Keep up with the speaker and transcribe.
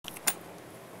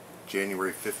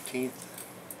January 15th,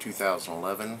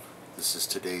 2011. This is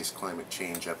today's climate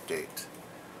change update.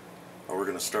 We're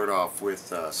going to start off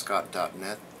with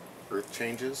Scott.net Earth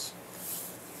changes.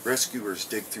 Rescuers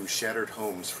dig through shattered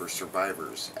homes for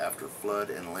survivors after flood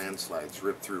and landslides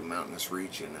rip through mountainous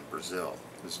region in Brazil.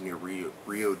 This is near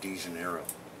Rio de Janeiro.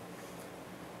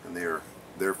 And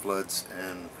their floods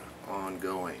and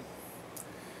ongoing.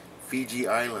 Fiji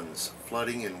Islands,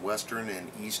 flooding in western and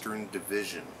eastern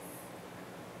division.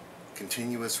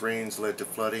 Continuous rains led to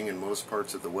flooding in most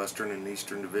parts of the western and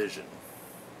eastern division.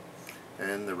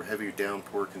 And the heavy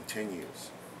downpour continues.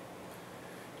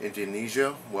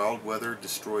 Indonesia, wild weather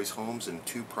destroys homes in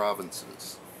 2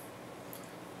 provinces.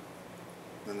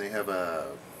 Then they have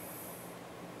a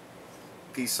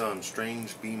piece on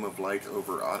strange beam of light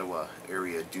over Ottawa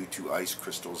area due to ice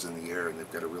crystals in the air, and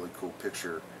they've got a really cool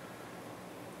picture.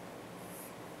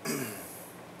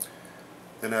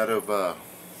 Then out of the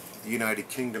United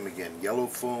Kingdom again, yellow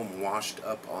foam washed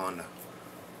up on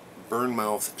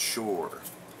Bournemouth shore.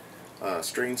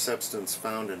 Strange substance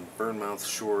found in Bournemouth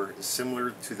shore is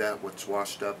similar to that which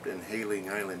washed up in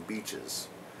Hayling Island beaches.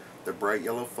 The bright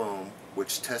yellow foam,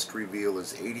 which tests reveal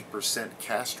is 80%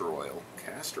 castor oil,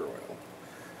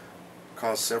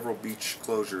 caused several beach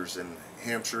closures in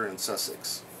Hampshire and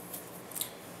Sussex.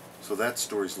 So that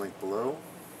story's linked below.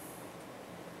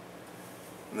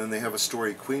 And then they have a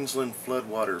story, Queensland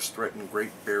floodwaters threaten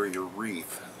Great Barrier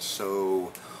Reef.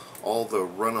 So all the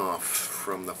runoff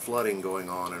from the flooding going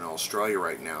on in Australia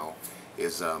right now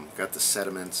is got the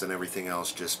sediments and everything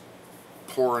else just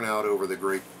pouring out over the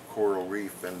Great Coral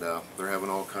Reef, and they're having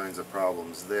all kinds of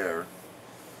problems there.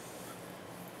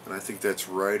 And I think that's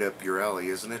right up your alley,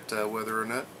 isn't it, Weather or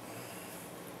Nut?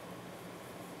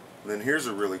 And then here's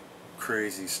a really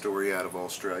crazy story out of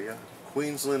Australia.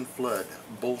 Queensland flood,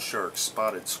 bull sharks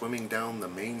spotted swimming down the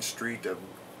main street of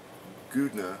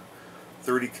Goodna,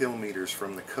 30 kilometers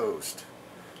from the coast.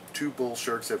 2 bull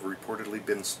sharks have reportedly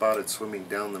been spotted swimming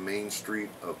down the main street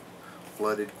of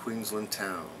flooded Queensland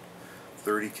town,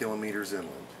 30 kilometers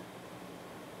inland.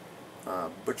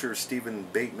 Butcher Stephen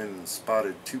Bateman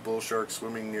spotted 2 bull sharks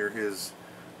swimming near his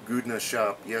Goodna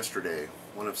shop yesterday,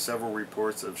 one of several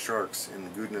reports of sharks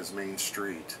in Goodna's main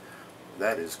street.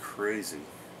 That is crazy.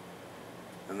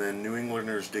 And then New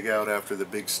Englanders dig out after the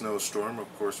big snowstorm.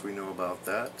 Of course, we know about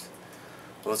that.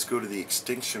 Well, let's go to the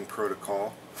extinction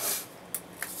protocol.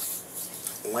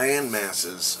 Land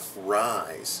masses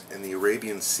rise in the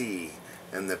Arabian Sea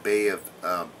and the Bay of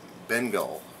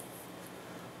Bengal.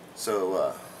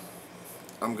 So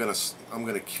I'm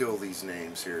gonna kill these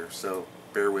names here. So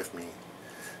bear with me.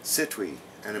 Sitwe,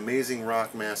 an amazing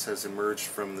rock mass has emerged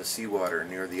from the seawater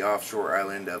near the offshore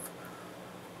island of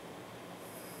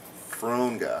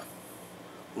Fronga,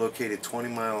 located 20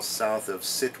 miles south of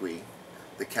Sitwe,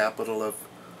 the capital of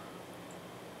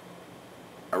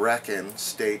Arakan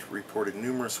state, reported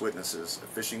numerous witnesses. A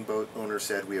fishing boat owner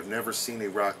said, "We have never seen a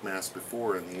rock mass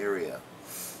before in the area.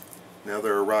 Now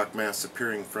there are rock masses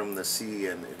appearing from the sea,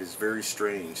 and it is very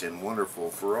strange and wonderful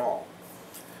for all."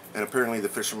 And apparently the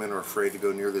fishermen are afraid to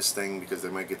go near this thing because they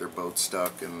might get their boat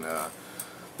stuck, and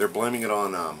they're blaming it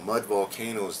on mud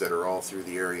volcanoes that are all through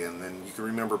the area. And then you can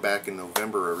remember back in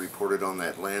November I reported on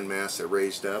that landmass that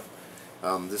raised up.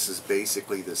 This is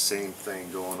basically the same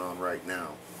thing going on right now.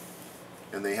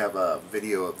 And they have a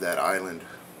video of that island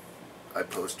I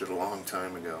posted a long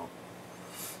time ago.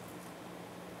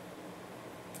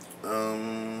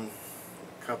 A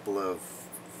couple of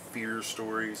fear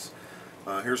stories.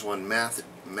 Here's one.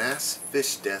 Mass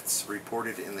fish deaths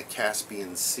reported in the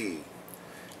Caspian Sea.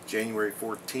 January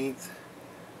 14th,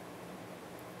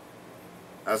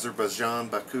 Azerbaijan,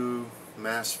 Baku,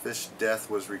 mass fish death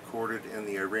was recorded in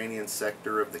the Iranian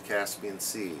sector of the Caspian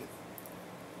Sea.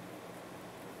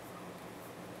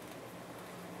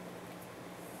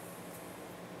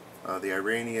 The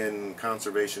Iranian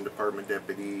Conservation Department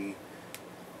deputy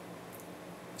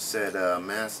said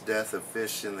mass death of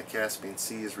fish in the Caspian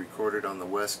Sea is recorded on the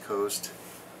west coast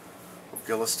of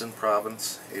Gulistan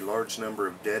province. A large number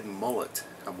of dead mullet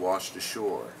have washed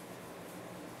ashore.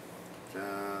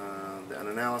 An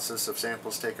analysis of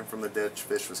samples taken from the dead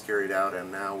fish was carried out,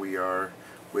 and now we are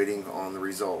waiting on the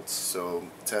results. So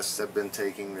tests have been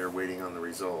taken, they're waiting on the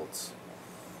results.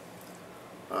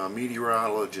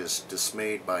 Meteorologists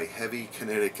dismayed by heavy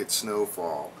Connecticut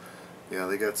snowfall. Yeah,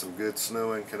 they got some good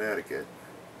snow in Connecticut.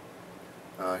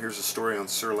 Here's a story on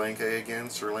Sri Lanka again.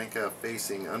 Sri Lanka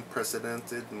facing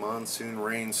unprecedented monsoon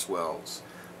rain swells.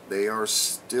 They are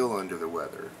still under the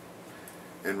weather.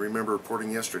 And remember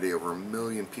reporting yesterday, over 1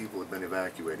 million people have been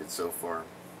evacuated so far.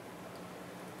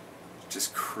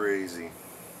 Just crazy.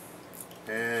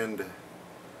 And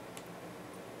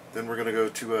Then we're going to go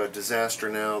to a disaster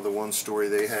now. The one story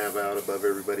they have out above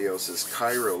everybody else is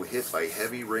Cairo hit by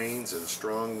heavy rains and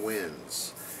strong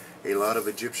winds. A lot of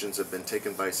Egyptians have been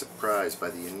taken by surprise by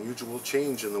the unusual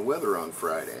change in the weather on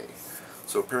Friday.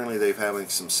 So apparently they're having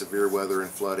some severe weather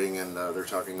and flooding, and they're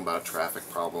talking about traffic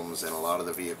problems, and a lot of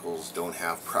the vehicles don't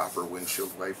have proper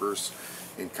windshield wipers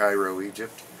in Cairo,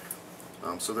 Egypt.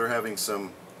 So they're having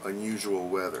some unusual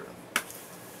weather.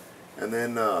 And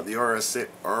then the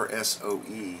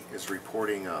RSOE is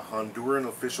reporting Honduran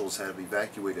officials have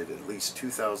evacuated at least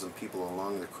 2,000 people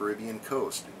along the Caribbean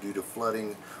coast due to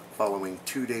flooding following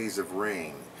 2 days of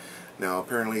rain. Now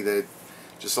apparently they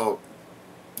just saw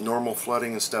normal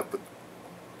flooding and stuff, but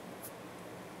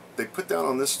they put down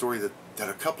on this story that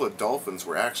a couple of dolphins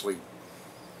were actually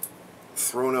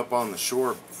thrown up on the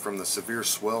shore from the severe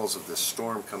swells of this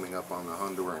storm coming up on the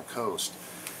Honduran coast.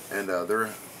 And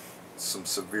there's some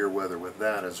severe weather with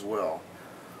that as well.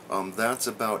 That's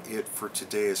about it for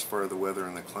today as far as the weather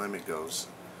and the climate goes.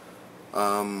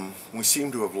 We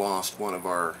seem to have lost one of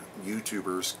our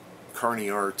YouTubers,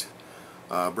 Carneyart.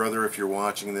 Brother, if you're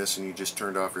watching this and you just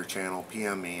turned off your channel,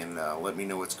 PM me and let me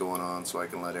know what's going on so I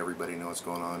can let everybody know what's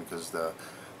going on, because the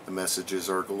messages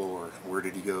are galore. Where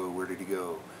did he go? Where did he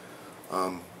go?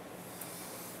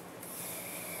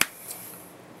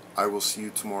 I will see you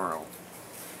tomorrow.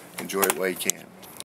 Enjoy it while you can.